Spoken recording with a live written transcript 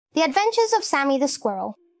The Adventures of Sammy the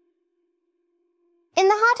Squirrel. In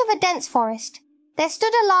the heart of a dense forest, there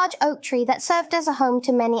stood a large oak tree that served as a home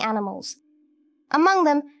to many animals. Among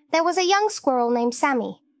them, there was a young squirrel named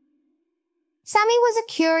Sammy. Sammy was a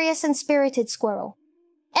curious and spirited squirrel.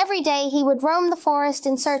 Every day he would roam the forest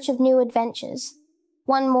in search of new adventures.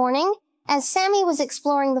 One morning, as Sammy was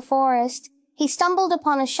exploring the forest, he stumbled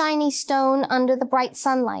upon a shiny stone under the bright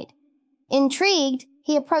sunlight. Intrigued,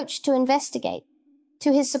 he approached to investigate.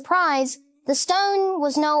 To his surprise, the stone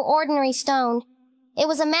was no ordinary stone. It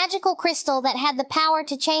was a magical crystal that had the power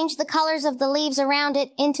to change the colors of the leaves around it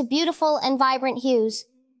into beautiful and vibrant hues.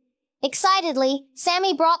 Excitedly,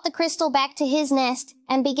 Sammy brought the crystal back to his nest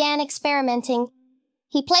and began experimenting.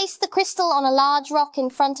 He placed the crystal on a large rock in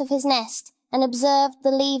front of his nest and observed the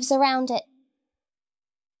leaves around it.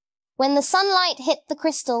 When the sunlight hit the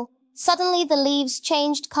crystal, suddenly the leaves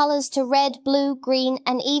changed colors to red, blue, green,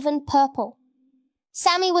 and even purple.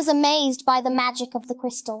 Sammy was amazed by the magic of the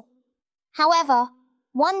crystal. However,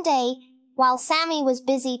 one day, while Sammy was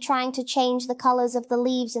busy trying to change the colors of the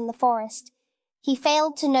leaves in the forest, he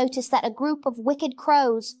failed to notice that a group of wicked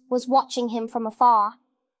crows was watching him from afar.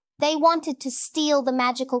 They wanted to steal the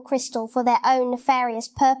magical crystal for their own nefarious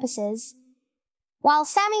purposes. While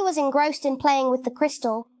Sammy was engrossed in playing with the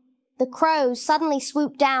crystal, the crows suddenly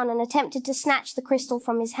swooped down and attempted to snatch the crystal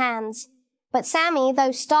from his hands. But Sammy,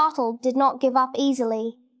 though startled, did not give up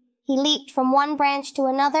easily. He leaped from one branch to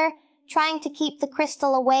another, trying to keep the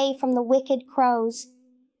crystal away from the wicked crows.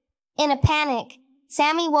 In a panic,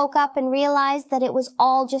 Sammy woke up and realized that it was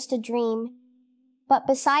all just a dream. But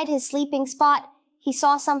beside his sleeping spot, he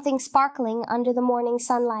saw something sparkling under the morning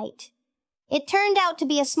sunlight. It turned out to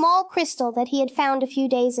be a small crystal that he had found a few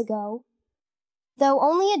days ago. Though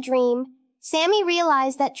only a dream, Sammy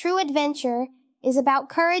realized that true adventure is about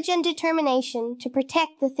courage and determination to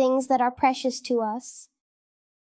protect the things that are precious to us.